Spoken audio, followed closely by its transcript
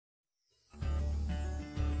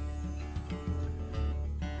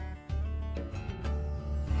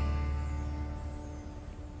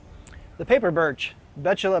The paper birch,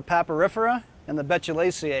 Betula papyrifera, and the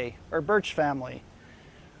Betulaceae, or birch family.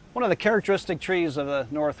 One of the characteristic trees of the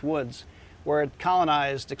North Woods, where it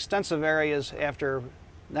colonized extensive areas after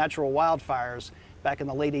natural wildfires back in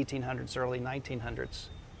the late 1800s, early 1900s.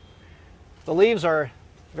 The leaves are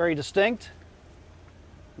very distinct.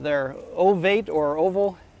 They're ovate or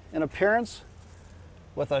oval in appearance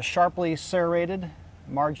with a sharply serrated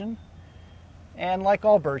margin, and like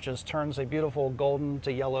all birches, turns a beautiful golden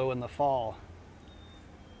to yellow in the fall.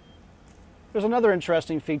 There's another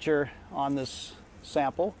interesting feature on this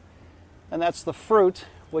sample, and that's the fruit,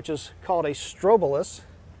 which is called a strobilus,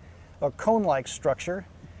 a cone-like structure.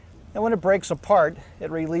 And when it breaks apart, it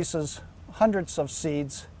releases hundreds of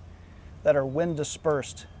seeds that are wind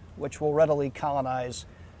dispersed, which will readily colonize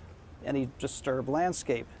any disturbed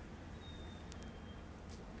landscape.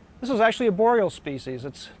 This is actually a boreal species.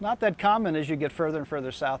 It's not that common as you get further and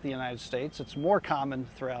further south in the United States. It's more common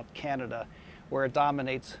throughout Canada, where it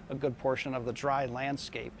dominates a good portion of the dry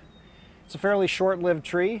landscape. It's a fairly short-lived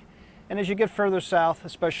tree, and as you get further south,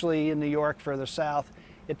 especially in New York, further south,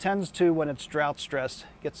 it tends to, when it's drought stressed,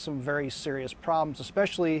 get some very serious problems,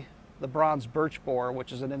 especially the bronze birch borer,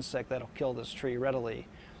 which is an insect that'll kill this tree readily.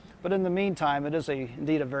 But in the meantime, it is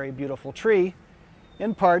indeed a very beautiful tree,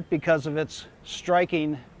 in part because of its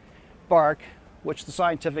striking bark, which the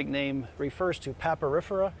scientific name refers to,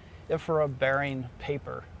 papyrifera, ifera-bearing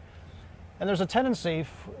paper. And there's a tendency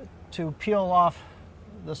to peel off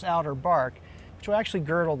this outer bark, which will actually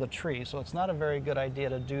girdle the tree, so it's not a very good idea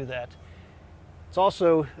to do that. It's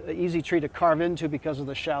also an easy tree to carve into because of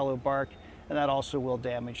the shallow bark, and that also will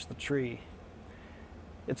damage the tree.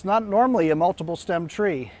 It's not normally a multiple stem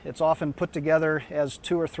tree. It's often put together as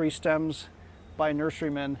 2 or 3 stems by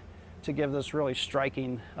nurserymen to give this really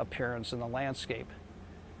striking appearance in the landscape.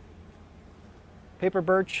 Paper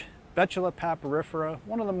birch, Betula papyrifera,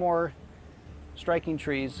 one of the more striking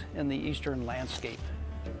trees in the eastern landscape.